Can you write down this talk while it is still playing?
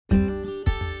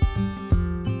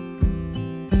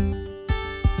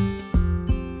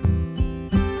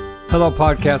Hello,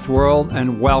 podcast world,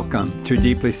 and welcome to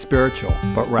Deeply Spiritual,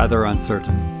 but Rather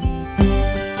Uncertain.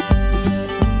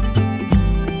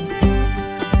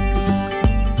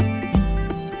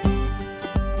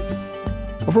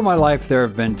 Over my life, there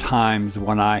have been times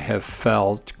when I have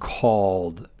felt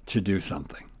called to do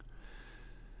something.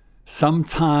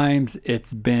 Sometimes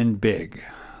it's been big,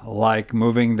 like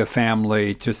moving the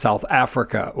family to South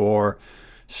Africa or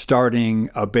starting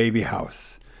a baby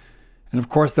house. And of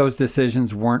course, those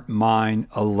decisions weren't mine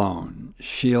alone.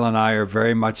 Sheila and I are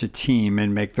very much a team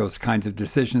and make those kinds of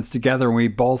decisions together, and we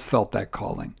both felt that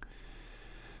calling.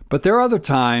 But there are other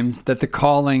times that the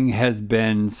calling has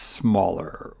been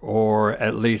smaller, or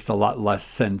at least a lot less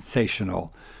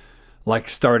sensational, like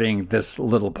starting this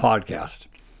little podcast.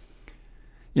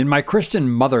 In my Christian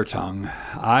mother tongue,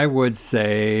 I would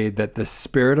say that the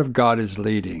Spirit of God is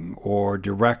leading, or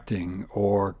directing,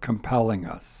 or compelling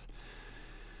us.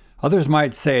 Others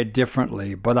might say it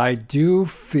differently, but I do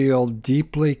feel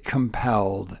deeply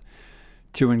compelled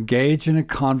to engage in a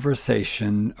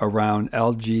conversation around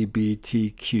LGBTQIA,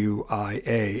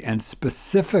 and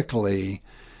specifically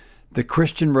the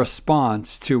Christian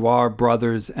response to our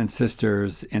brothers and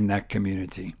sisters in that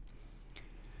community.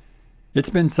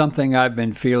 It's been something I've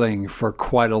been feeling for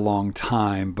quite a long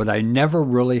time, but I never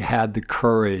really had the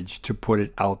courage to put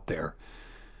it out there.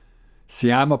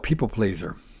 See, I'm a people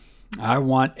pleaser. I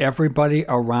want everybody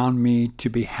around me to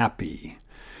be happy.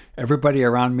 Everybody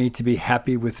around me to be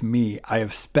happy with me. I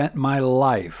have spent my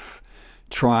life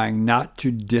trying not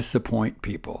to disappoint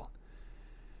people.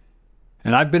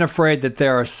 And I've been afraid that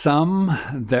there are some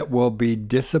that will be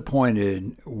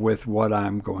disappointed with what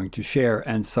I'm going to share,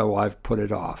 and so I've put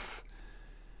it off.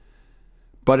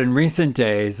 But in recent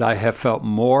days, I have felt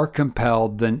more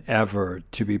compelled than ever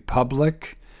to be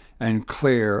public and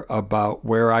clear about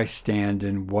where I stand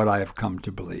and what I have come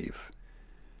to believe.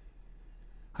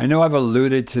 I know I've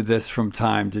alluded to this from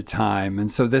time to time,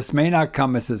 and so this may not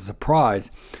come as a surprise,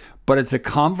 but it's a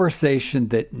conversation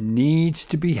that needs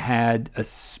to be had,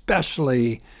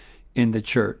 especially in the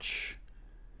church.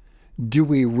 Do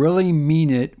we really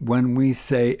mean it when we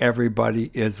say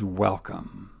everybody is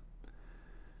welcome?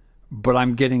 But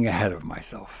I'm getting ahead of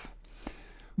myself.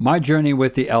 My journey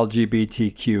with the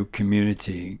LGBTQ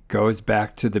community goes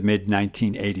back to the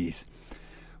mid-1980s.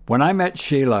 When I met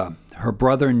Sheila, her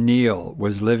brother Neil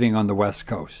was living on the West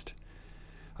Coast.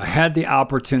 I had the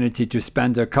opportunity to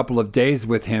spend a couple of days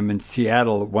with him in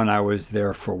Seattle when I was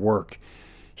there for work.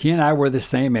 He and I were the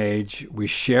same age. We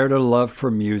shared a love for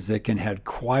music and had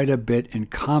quite a bit in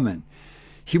common.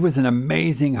 He was an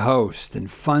amazing host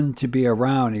and fun to be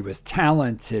around. He was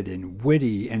talented and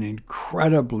witty and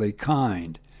incredibly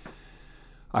kind.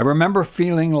 I remember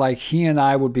feeling like he and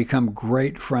I would become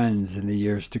great friends in the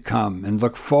years to come and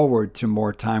look forward to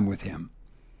more time with him.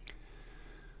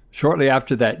 Shortly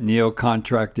after that, Neil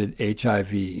contracted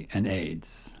HIV and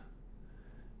AIDS.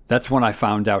 That's when I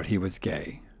found out he was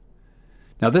gay.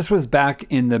 Now, this was back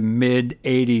in the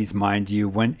mid-'80s, mind you,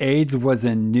 when AIDS was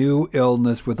a new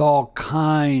illness with all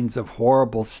kinds of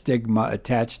horrible stigma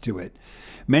attached to it.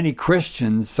 Many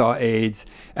Christians saw AIDS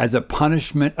as a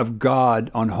punishment of God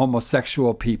on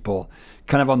homosexual people,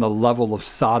 kind of on the level of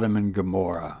Sodom and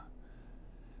Gomorrah.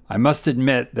 I must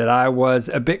admit that I was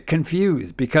a bit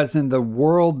confused because in the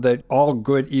world that all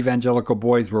good evangelical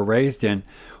boys were raised in,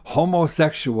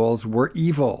 homosexuals were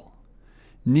evil.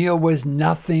 Neil was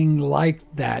nothing like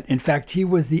that. In fact, he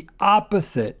was the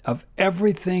opposite of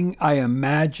everything I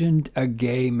imagined a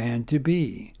gay man to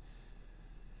be.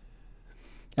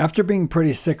 After being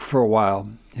pretty sick for a while,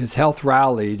 his health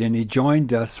rallied and he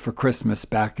joined us for Christmas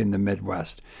back in the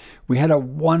Midwest. We had a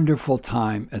wonderful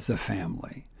time as a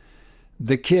family.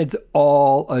 The kids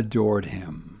all adored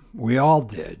him. We all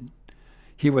did.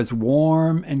 He was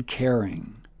warm and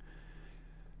caring.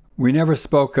 We never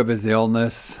spoke of his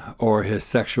illness or his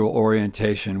sexual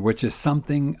orientation, which is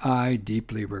something I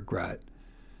deeply regret.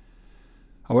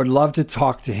 I would love to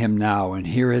talk to him now and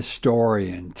hear his story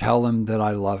and tell him that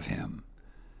I love him.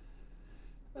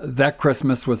 That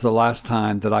Christmas was the last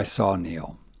time that I saw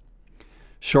Neil.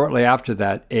 Shortly after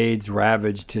that, AIDS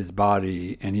ravaged his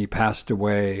body and he passed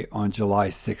away on July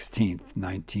 16th,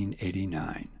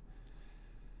 1989.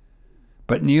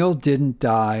 But Neil didn't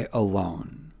die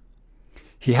alone.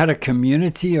 He had a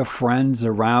community of friends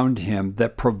around him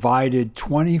that provided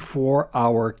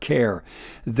 24-hour care.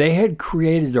 They had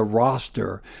created a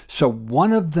roster, so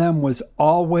one of them was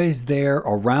always there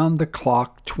around the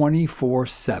clock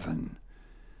 24/7.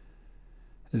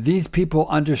 These people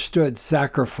understood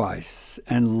sacrifice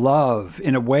and love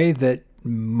in a way that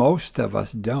most of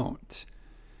us don't.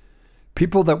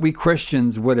 People that we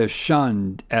Christians would have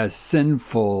shunned as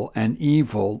sinful and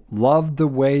evil loved the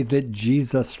way that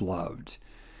Jesus loved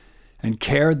and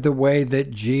cared the way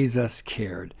that Jesus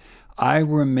cared. I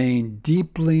remain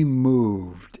deeply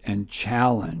moved and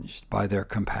challenged by their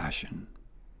compassion.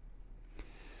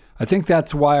 I think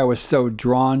that's why I was so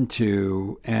drawn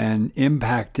to and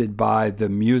impacted by the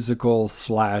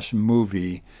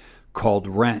musical/movie called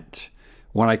Rent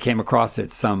when I came across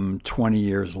it some 20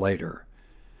 years later.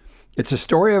 It's a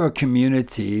story of a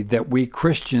community that we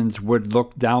Christians would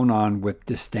look down on with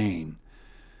disdain.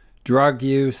 Drug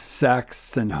use,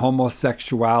 sex, and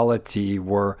homosexuality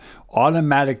were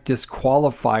automatic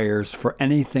disqualifiers for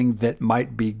anything that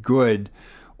might be good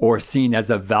or seen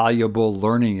as a valuable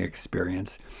learning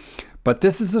experience. But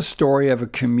this is a story of a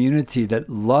community that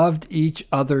loved each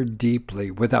other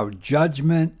deeply without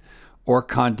judgment or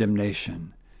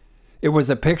condemnation. It was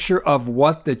a picture of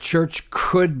what the church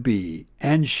could be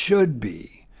and should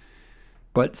be,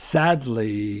 but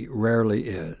sadly rarely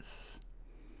is.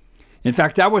 In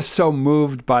fact, I was so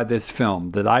moved by this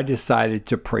film that I decided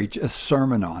to preach a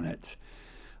sermon on it.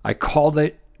 I called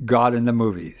it God in the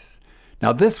Movies.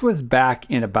 Now, this was back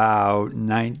in about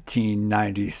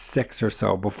 1996 or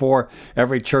so, before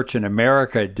every church in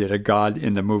America did a God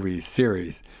in the Movies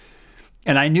series.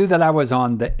 And I knew that I was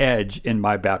on the edge in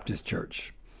my Baptist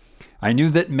church. I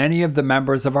knew that many of the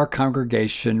members of our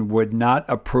congregation would not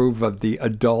approve of the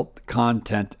adult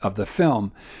content of the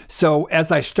film. So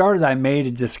as I started, I made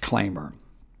a disclaimer.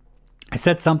 I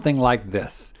said something like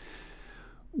this: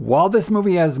 while this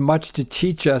movie has much to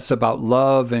teach us about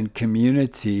love and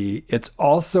community, it's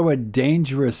also a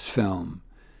dangerous film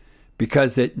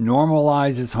because it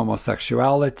normalizes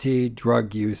homosexuality,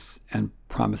 drug use, and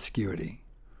promiscuity.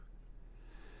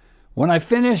 When I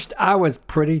finished, I was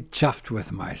pretty chuffed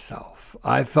with myself.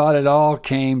 I thought it all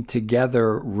came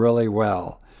together really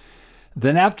well.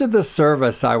 Then after the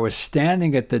service, I was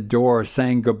standing at the door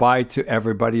saying goodbye to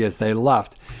everybody as they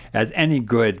left, as any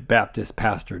good Baptist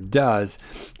pastor does,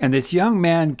 and this young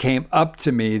man came up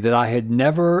to me that I had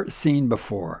never seen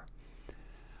before.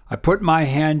 I put my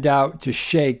hand out to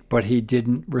shake, but he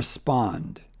didn't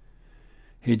respond.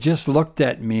 He just looked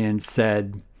at me and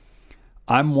said,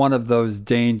 "I'm one of those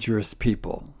dangerous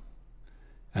people,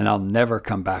 and I'll never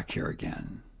come back here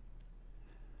again."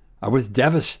 I was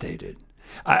devastated.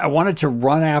 I wanted to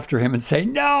run after him and say,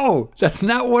 "No, that's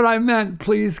not what I meant.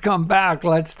 Please come back.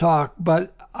 Let's talk."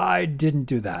 But I didn't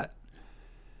do that.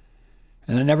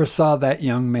 And I never saw that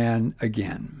young man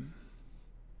again.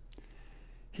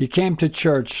 He came to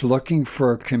church looking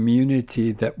for a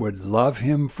community that would love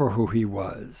him for who he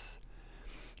was,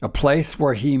 a place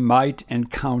where he might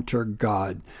encounter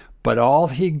God. But all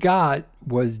he got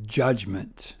was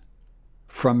judgment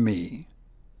from me.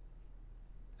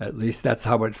 At least that's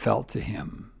how it felt to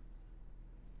him.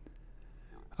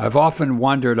 I've often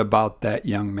wondered about that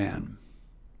young man.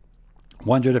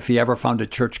 Wondered if he ever found a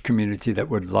church community that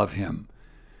would love him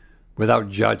without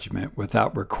judgment,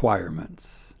 without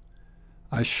requirements.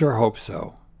 I sure hope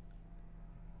so,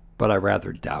 but I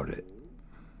rather doubt it.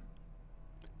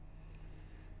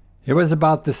 It was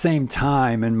about the same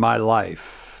time in my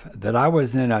life that I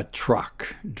was in a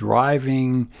truck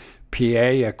driving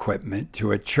PA equipment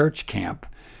to a church camp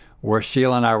where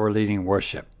Sheila and I were leading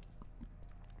worship.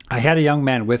 I had a young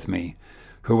man with me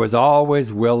who was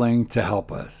always willing to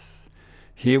help us.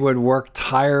 He would work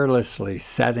tirelessly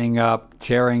setting up,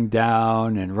 tearing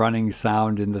down, and running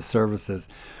sound in the services.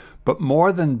 But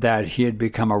more than that, he had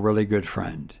become a really good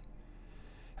friend.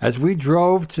 As we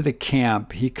drove to the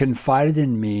camp, he confided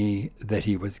in me that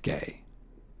he was gay.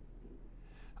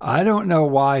 I don't know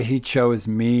why he chose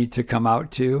me to come out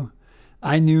to.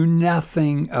 I knew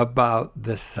nothing about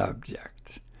the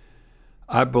subject.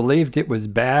 I believed it was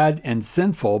bad and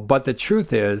sinful, but the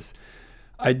truth is,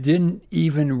 I didn't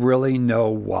even really know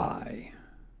why.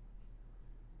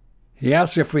 He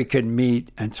asked if we could meet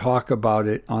and talk about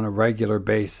it on a regular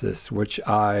basis, which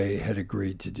I had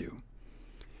agreed to do.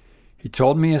 He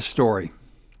told me a story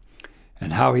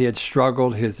and how he had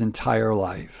struggled his entire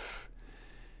life.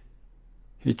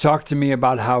 He talked to me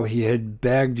about how he had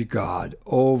begged God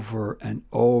over and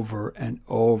over and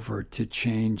over to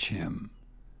change him,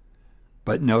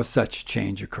 but no such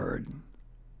change occurred.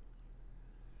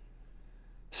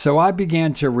 So I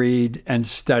began to read and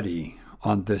study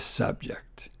on this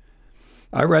subject.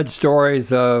 I read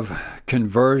stories of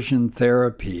conversion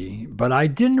therapy, but I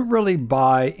didn't really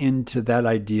buy into that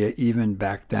idea even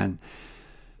back then.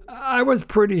 I was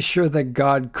pretty sure that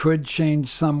God could change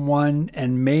someone,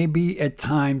 and maybe at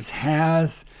times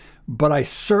has, but I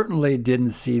certainly didn't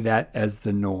see that as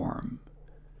the norm.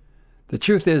 The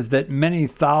truth is that many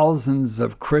thousands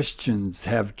of Christians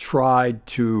have tried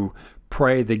to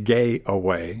pray the gay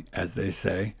away, as they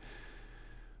say,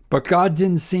 but God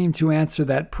didn't seem to answer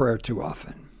that prayer too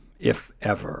often, if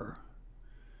ever.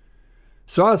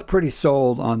 So I was pretty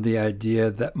sold on the idea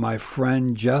that my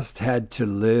friend just had to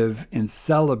live in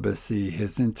celibacy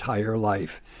his entire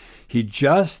life. He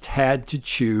just had to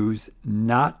choose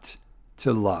not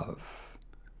to love.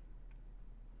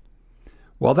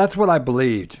 Well, that's what I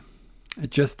believed. It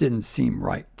just didn't seem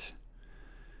right.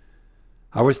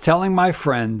 I was telling my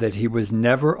friend that he was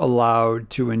never allowed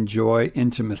to enjoy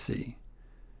intimacy,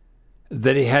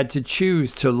 that he had to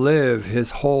choose to live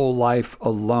his whole life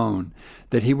alone,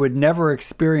 that he would never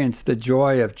experience the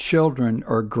joy of children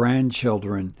or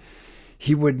grandchildren.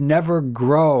 He would never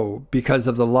grow because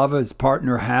of the love his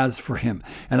partner has for him.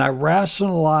 And I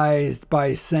rationalized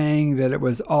by saying that it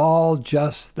was all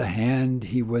just the hand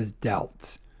he was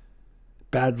dealt.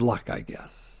 Bad luck, I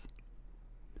guess.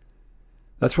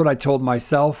 That's what I told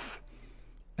myself,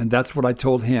 and that's what I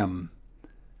told him,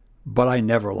 but I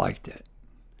never liked it.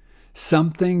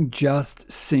 Something just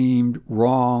seemed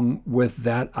wrong with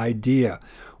that idea.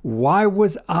 Why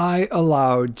was I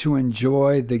allowed to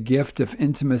enjoy the gift of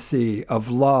intimacy, of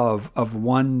love, of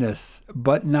oneness,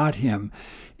 but not him?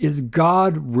 Is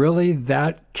God really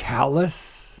that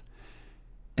callous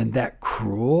and that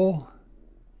cruel?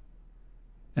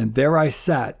 And there I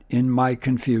sat in my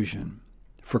confusion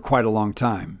for quite a long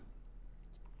time.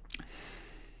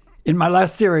 In my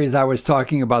last series, I was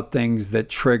talking about things that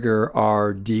trigger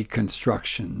our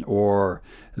deconstruction or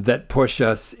that push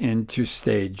us into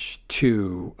stage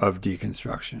 2 of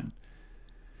deconstruction.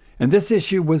 And this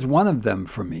issue was one of them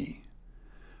for me.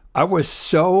 I was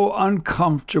so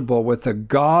uncomfortable with a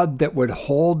God that would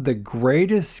hold the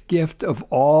greatest gift of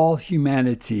all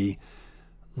humanity,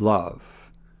 love.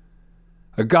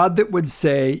 A God that would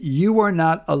say, you are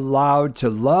not allowed to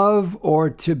love or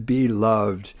to be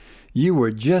loved. You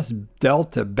were just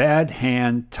dealt a bad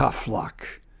hand, tough luck.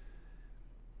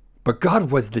 But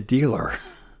God was the dealer.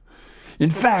 In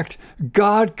fact,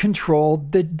 God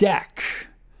controlled the deck.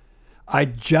 I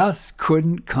just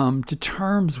couldn't come to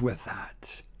terms with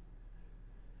that.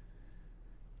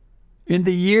 In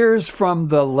the years from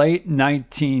the late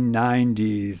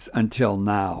 1990s until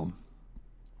now,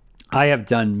 I have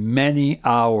done many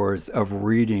hours of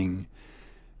reading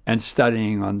and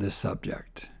studying on this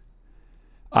subject.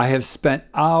 I have spent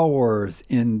hours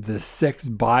in the 6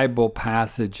 Bible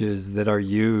passages that are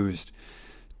used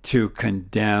to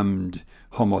condemn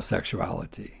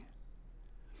homosexuality.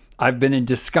 I've been in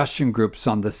discussion groups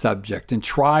on the subject and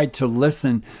tried to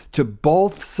listen to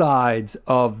both sides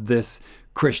of this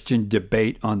Christian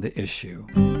debate on the issue.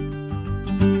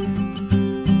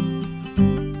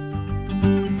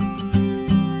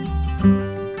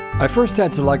 I first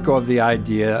had to let go of the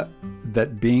idea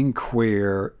that being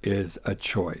queer is a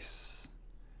choice,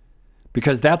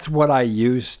 because that's what I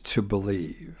used to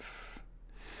believe.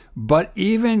 But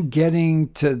even getting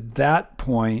to that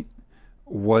point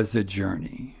was a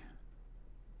journey.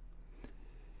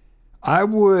 I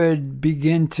would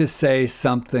begin to say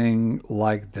something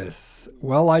like this.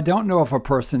 Well, I don't know if a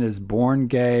person is born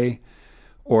gay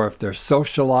or if they're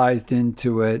socialized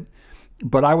into it,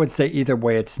 but I would say either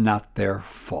way, it's not their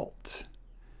fault.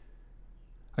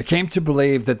 I came to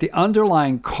believe that the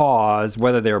underlying cause,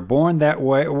 whether they were born that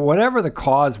way, whatever the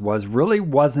cause was, really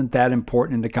wasn't that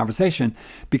important in the conversation,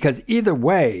 because either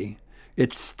way,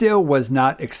 it still was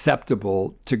not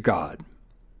acceptable to God.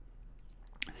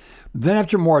 Then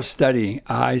after more study,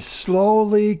 I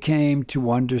slowly came to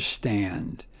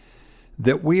understand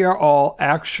that we are all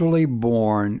actually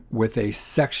born with a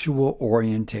sexual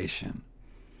orientation.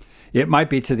 It might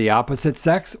be to the opposite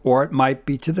sex, or it might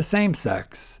be to the same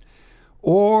sex,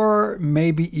 or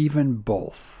maybe even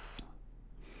both.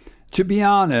 To be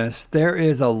honest, there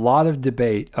is a lot of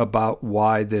debate about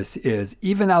why this is,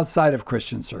 even outside of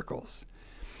Christian circles.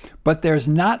 But there's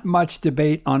not much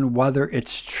debate on whether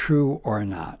it's true or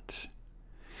not.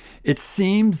 It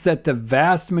seems that the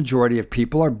vast majority of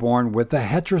people are born with a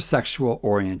heterosexual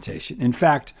orientation. In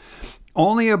fact,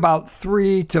 only about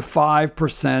 3 to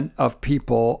 5% of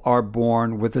people are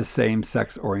born with a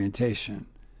same-sex orientation.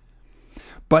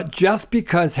 But just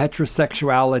because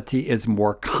heterosexuality is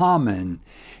more common,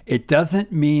 it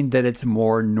doesn't mean that it's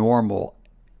more normal,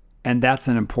 and that's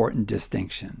an important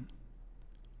distinction.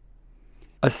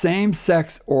 A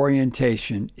same-sex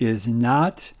orientation is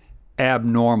not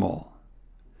abnormal.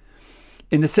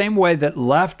 In the same way that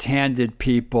left-handed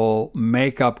people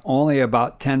make up only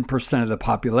about 10% of the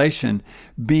population,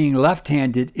 being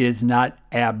left-handed is not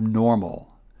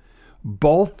abnormal.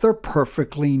 Both are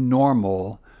perfectly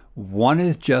normal One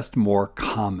is just more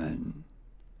common.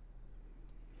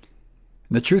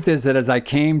 The truth is that as I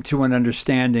came to an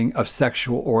understanding of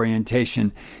sexual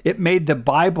orientation, it made the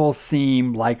Bible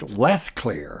seem like less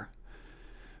clear,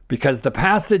 because the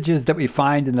passages that we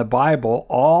find in the Bible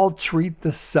all treat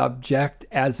the subject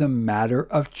as a matter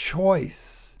of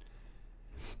choice.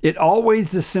 It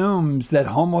always assumes that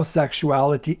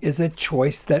homosexuality is a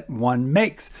choice that one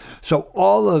makes. So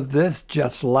all of this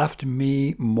just left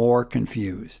me more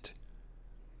confused.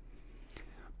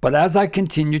 But as I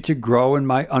continued to grow in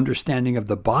my understanding of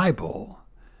the Bible,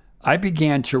 I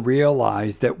began to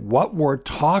realize that what we're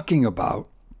talking about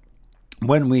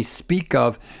when we speak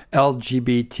of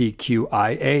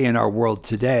LGBTQIA in our world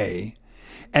today,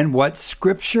 and what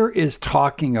Scripture is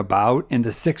talking about in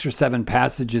the 6 or 7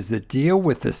 passages that deal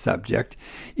with this subject,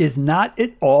 is not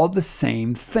at all the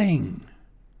same thing.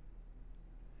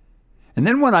 And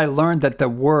then when I learned that the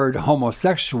word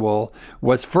homosexual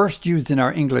was first used in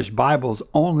our English Bibles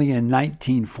only in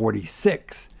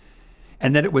 1946,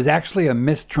 and that it was actually a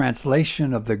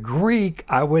mistranslation of the Greek,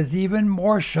 I was even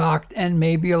more shocked and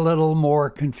maybe a little more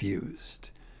confused.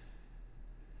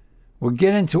 We'll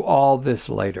get into all this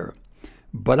later,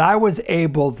 but I was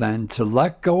able then to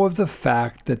let go of the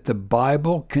fact that the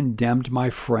Bible condemned my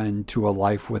friend to a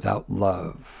life without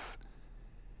love.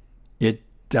 It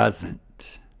doesn't.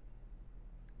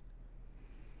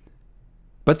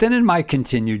 But then in my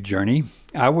continued journey,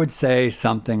 I would say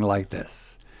something like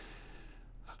this.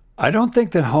 I don't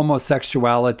think that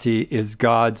homosexuality is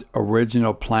God's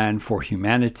original plan for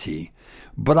humanity,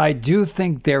 but I do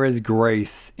think there is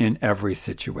grace in every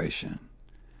situation.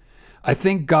 I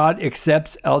think God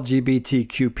accepts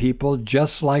LGBTQ people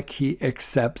just like he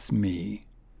accepts me.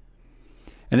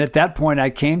 And at that point, I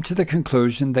came to the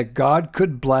conclusion that God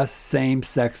could bless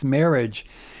same-sex marriage,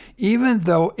 even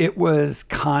though it was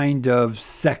kind of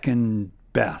second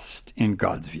best in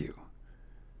God's view.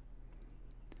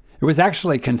 It was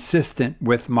actually consistent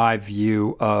with my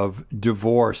view of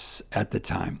divorce at the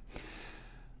time.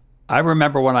 I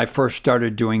remember when I first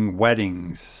started doing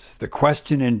weddings, the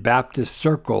question in Baptist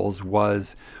circles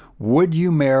was, would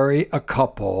you marry a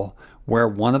couple where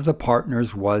one of the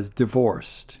partners was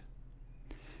divorced?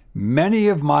 Many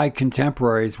of my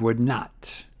contemporaries would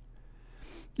not.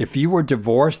 If you were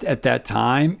divorced at that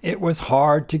time, it was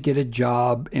hard to get a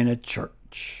job in a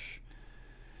church.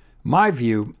 My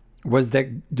view was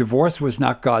that divorce was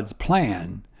not God's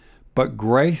plan, but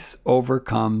grace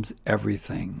overcomes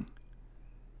everything.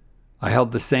 I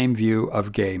held the same view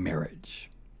of gay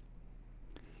marriage.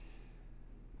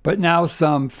 But now,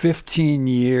 some 15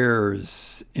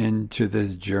 years into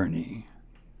this journey,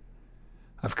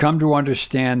 I've come to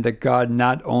understand that God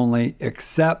not only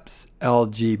accepts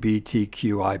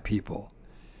LGBTQI people,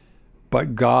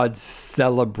 but God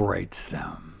celebrates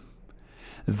them.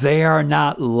 They are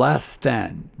not less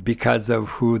than because of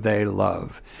who they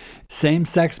love.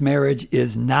 Same-sex marriage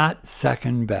is not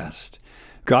second best.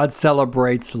 God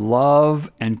celebrates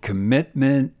love and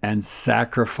commitment and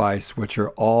sacrifice, which are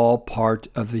all part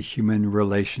of the human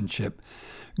relationship.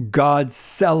 God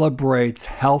celebrates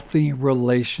healthy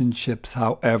relationships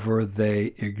however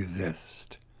they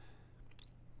exist.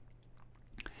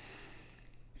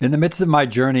 In the midst of my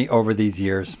journey over these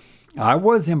years, I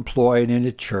was employed in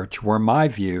a church where my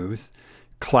views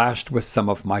clashed with some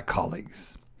of my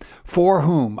colleagues, for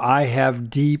whom I have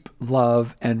deep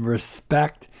love and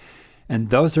respect. And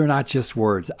those are not just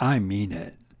words, I mean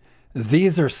it.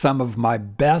 These are some of my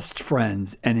best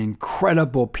friends and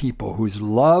incredible people whose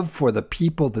love for the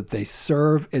people that they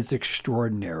serve is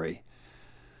extraordinary.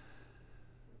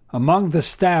 Among the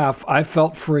staff, I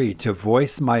felt free to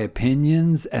voice my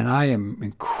opinions, and I am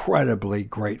incredibly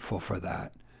grateful for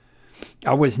that.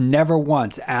 I was never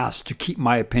once asked to keep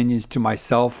my opinions to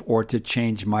myself or to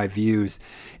change my views.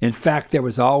 In fact, there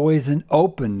was always an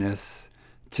openness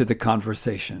to the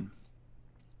conversation.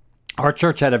 Our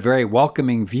church had a very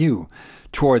welcoming view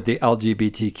toward the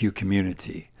LGBTQ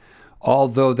community,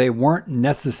 although they weren't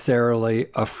necessarily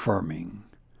affirming.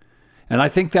 And I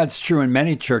think that's true in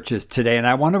many churches today, and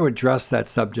I want to address that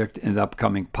subject in the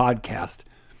upcoming podcast,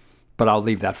 but I'll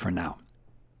leave that for now.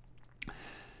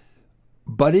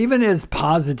 But even as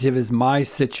positive as my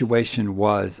situation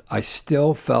was, I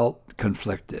still felt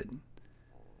conflicted.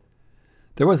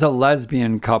 There was a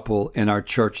lesbian couple in our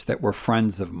church that were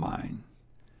friends of mine.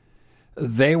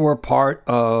 They were part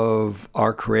of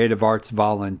our creative arts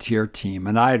volunteer team,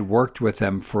 and I had worked with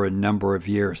them for a number of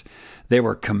years. They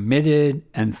were committed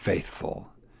and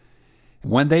faithful.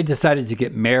 When they decided to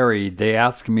get married, they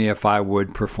asked me if I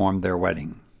would perform their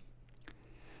wedding.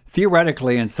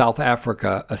 Theoretically, in South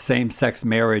Africa, a same-sex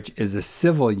marriage is a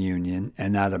civil union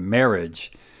and not a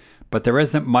marriage, but there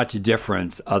isn't much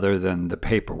difference other than the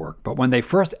paperwork. But when they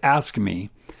first asked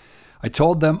me, I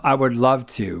told them I would love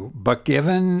to, but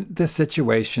given the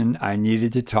situation, I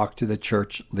needed to talk to the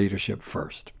church leadership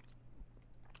first.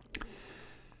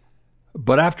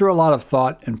 But after a lot of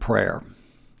thought and prayer,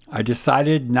 I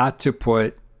decided not to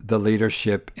put the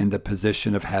leadership in the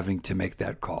position of having to make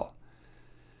that call.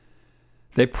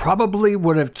 They probably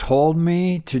would have told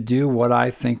me to do what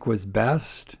I think was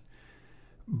best,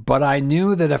 but I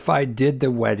knew that if I did the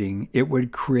wedding, it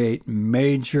would create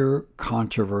major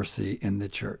controversy in the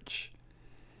church.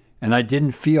 And I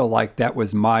didn't feel like that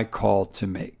was my call to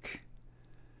make.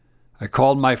 I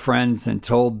called my friends and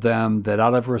told them that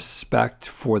out of respect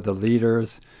for the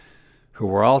leaders, who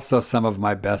were also some of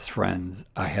my best friends,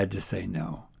 I had to say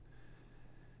no.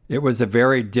 It was a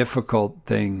very difficult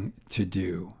thing to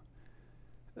do.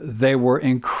 They were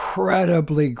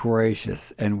incredibly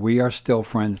gracious, and we are still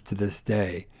friends to this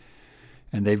day.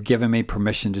 And they've given me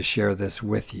permission to share this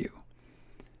with you.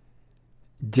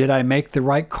 Did I make the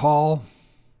right call?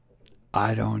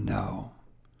 I don't know.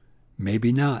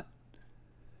 Maybe not.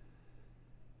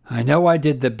 I know I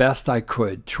did the best I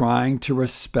could, trying to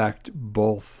respect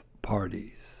both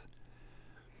parties.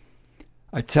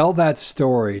 I tell that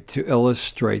story to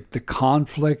illustrate the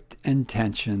conflict and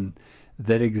tension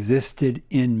that existed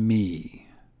in me.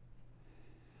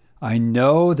 I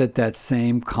know that that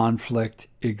same conflict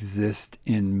exists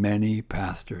in many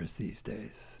pastors these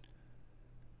days.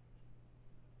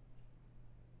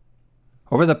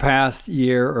 Over the past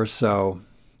year or so,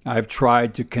 I've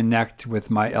tried to connect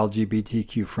with my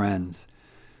LGBTQ friends,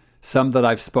 some that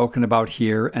I've spoken about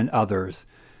here and others,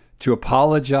 to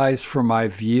apologize for my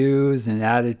views and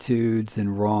attitudes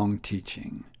and wrong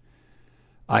teaching.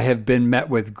 I have been met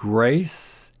with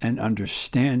grace and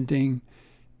understanding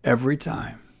every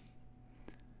time,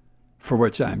 for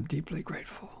which I am deeply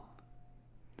grateful.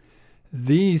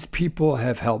 These people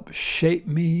have helped shape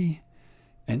me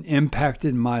and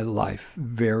impacted my life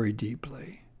very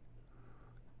deeply.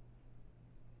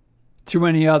 To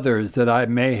any others that I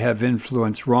may have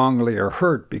influenced wrongly or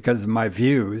hurt because of my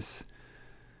views,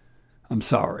 I'm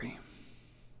sorry.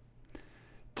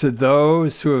 To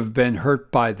those who have been hurt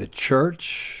by the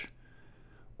church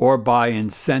or by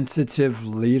insensitive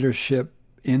leadership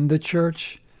in the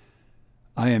church,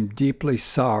 I am deeply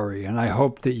sorry, and I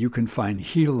hope that you can find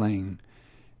healing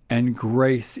and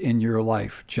grace in your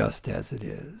life just as it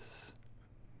is.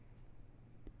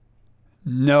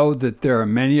 Know that there are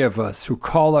many of us who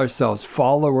call ourselves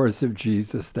followers of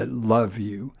Jesus that love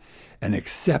you and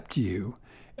accept you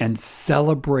and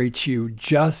celebrate you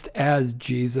just as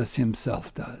Jesus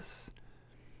himself does.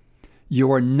 You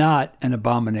are not an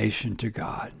abomination to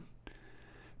God,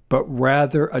 but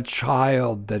rather a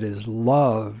child that is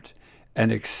loved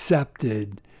and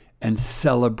accepted and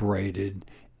celebrated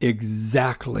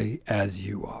exactly as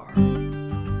you are.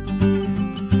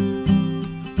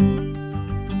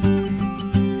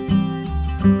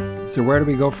 So where do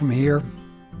we go from here?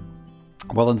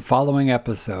 Well, in the following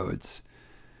episodes,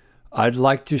 I'd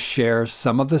like to share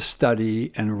some of the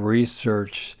study and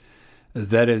research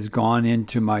that has gone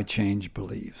into my changed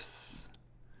beliefs.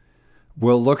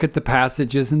 We'll look at the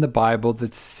passages in the Bible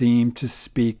that seem to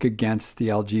speak against the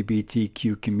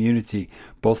LGBTQ community,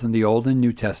 both in the Old and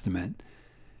New Testament.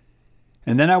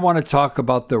 And then I want to talk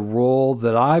about the role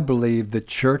that I believe the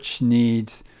church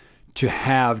needs to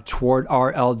have toward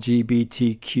our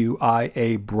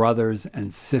LGBTQIA brothers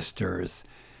and sisters.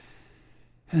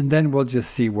 And then we'll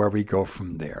just see where we go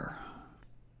from there.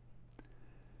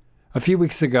 A few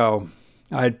weeks ago,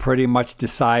 I had pretty much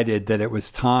decided that it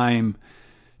was time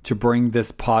to bring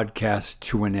this podcast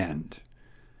to an end.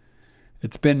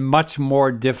 It's been much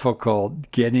more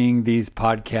difficult getting these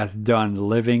podcasts done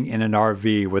living in an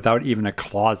RV without even a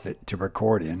closet to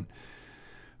record in.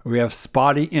 We have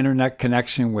spotty internet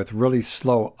connection with really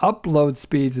slow upload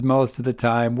speeds most of the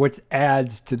time, which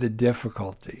adds to the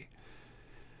difficulty.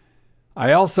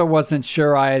 I also wasn't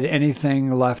sure I had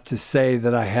anything left to say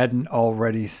that I hadn't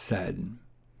already said.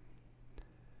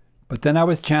 But then I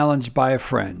was challenged by a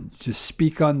friend to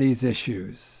speak on these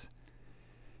issues.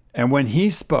 And when he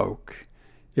spoke,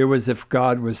 it was as if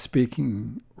God was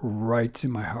speaking right to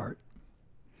my heart.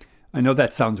 I know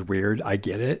that sounds weird, I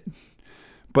get it,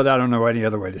 but I don't know any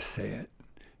other way to say it.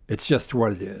 It's just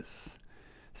what it is.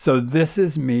 So this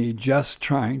is me just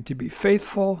trying to be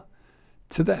faithful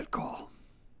to that call.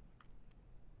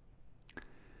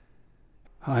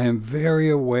 I am very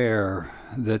aware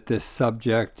that this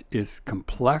subject is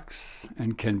complex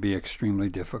and can be extremely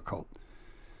difficult.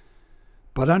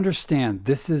 But understand,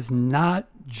 this is not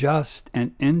just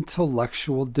an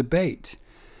intellectual debate.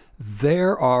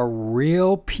 There are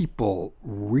real people,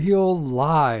 real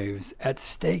lives at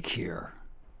stake here,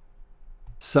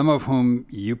 some of whom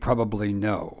you probably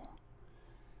know.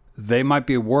 They might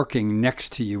be working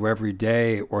next to you every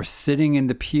day or sitting in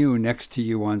the pew next to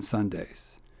you on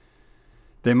Sundays.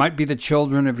 They might be the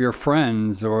children of your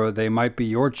friends, or they might be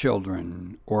your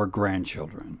children or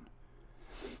grandchildren.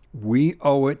 We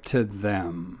owe it to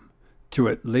them to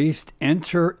at least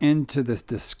enter into this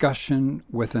discussion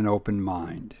with an open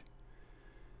mind.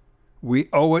 We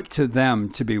owe it to them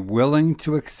to be willing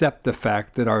to accept the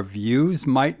fact that our views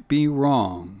might be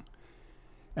wrong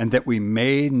and that we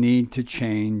may need to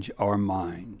change our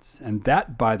minds. And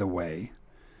that, by the way,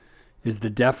 is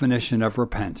the definition of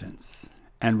repentance.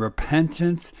 And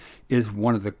repentance is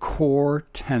one of the core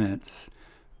tenets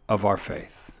of our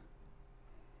faith.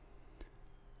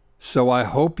 So I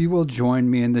hope you will join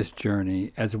me in this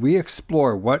journey as we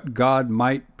explore what God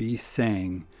might be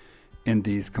saying in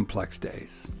these complex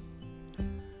days.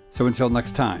 So until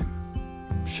next time,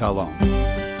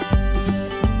 Shalom.